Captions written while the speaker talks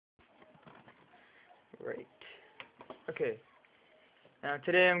Right. Okay. Now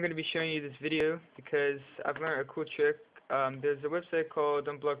today I'm going to be showing you this video because I've learned a cool trick. There's a website called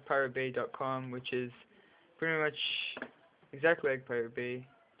unblockpiratebay.com, which is pretty much exactly like Pirate Bay,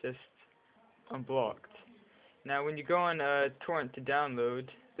 just unblocked. Now when you go on a torrent to download,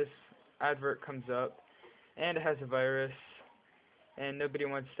 this advert comes up and it has a virus and nobody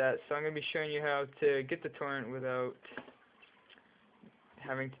wants that, so I'm going to be showing you how to get the torrent without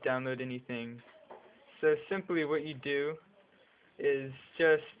having to download anything. So simply what you do is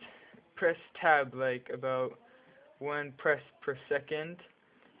just press tab like about one press per second,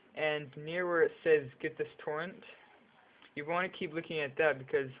 and near where it says get this torrent, you want to keep looking at that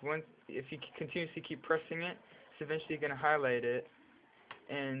because if you continuously keep pressing it, it's eventually going to highlight it,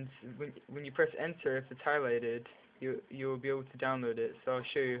 and when you press enter, if it's highlighted, you'll be able to download it. So I'll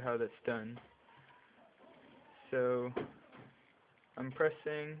show you how that's done. So I'm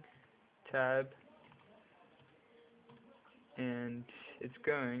pressing tab and it's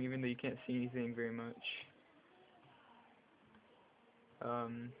going, even though you can't see anything very much.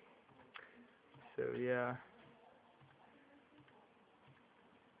 So yeah.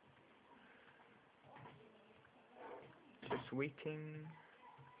 Just waiting.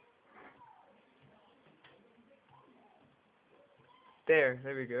 There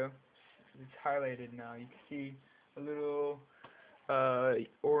we go. It's highlighted now. You can see a little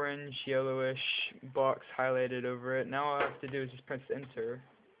orange, yellowish box highlighted over it. Now all I have to do is just press enter,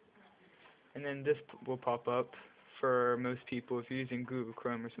 and then this will pop up for most people if you're using Google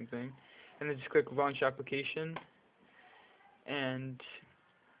Chrome or something. And then just click launch application, and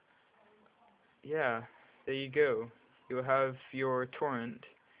yeah, there you go. You'll have your torrent,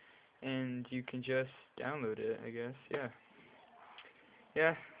 and you can just download it, I guess.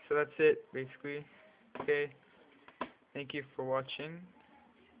 Yeah, so that's it, basically. Okay, thank you for watching.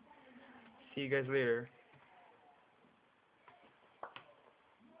 See you guys later.